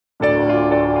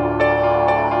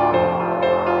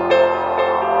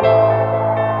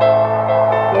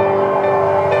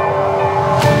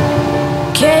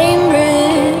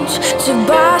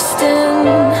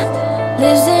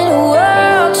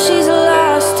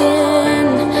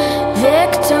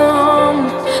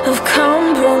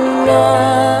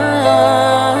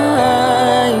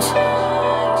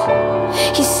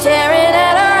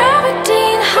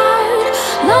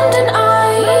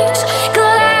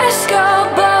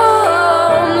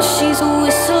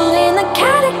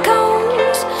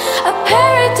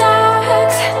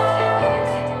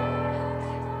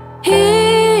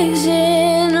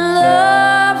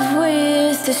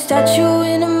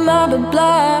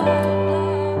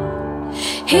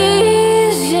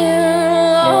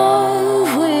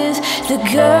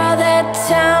girl that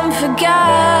time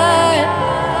forgot.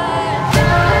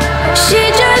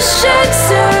 She just shakes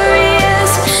her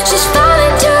ears. She's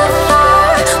falling too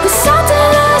far with salt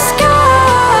in her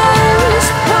scars.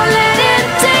 Won't let it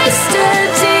taste her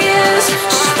tears.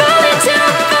 She's falling too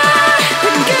far.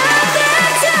 The girl that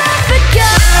time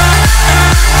forgot.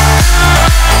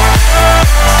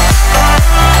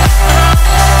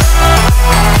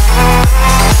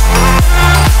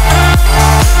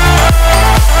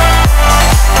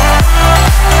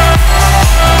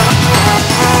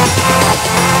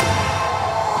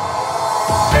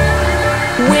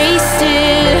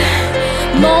 Wasted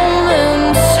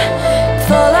moments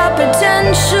full of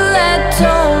potential that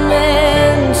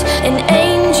torment. An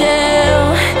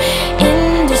angel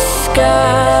in disguise,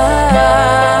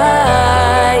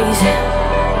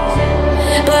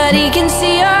 but he can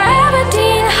see her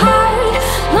Aberdeen heart,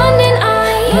 London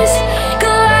eyes,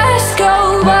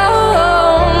 Glasgow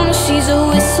bones. She's a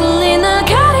whistle in the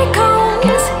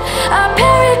catacombs, a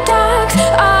paradox.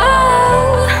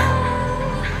 Oh,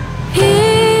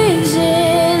 he's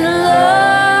in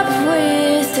love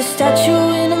with the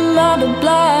statue in a marble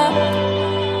block.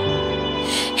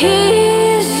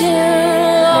 He's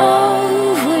in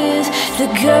love with the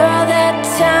girl that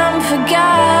time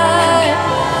forgot.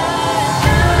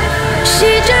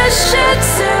 She just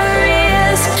shakes her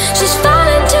ears. She's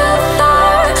falling too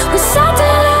far with salt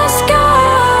in her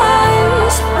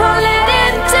scars. Won't let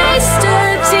it taste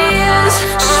her tears.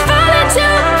 She's falling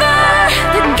too far.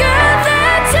 The girl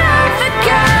that time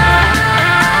forgot.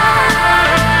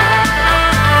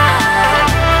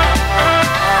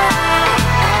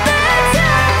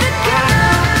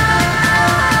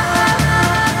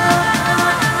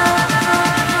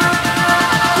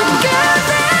 The girl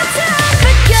that time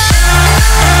forgot.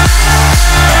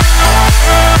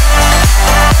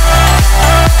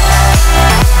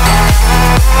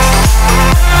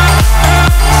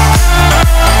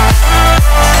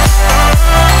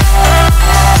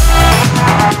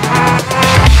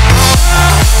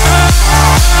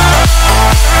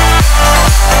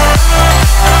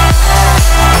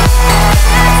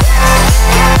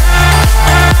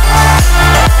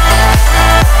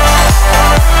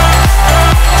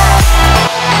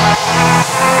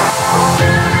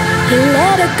 You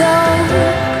let her go,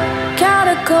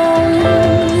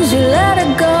 catacombs. You let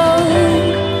her go,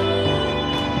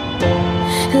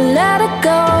 let her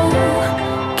go,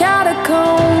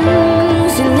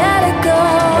 catacombs. You let her go.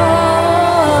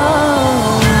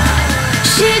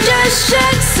 She just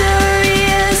shakes her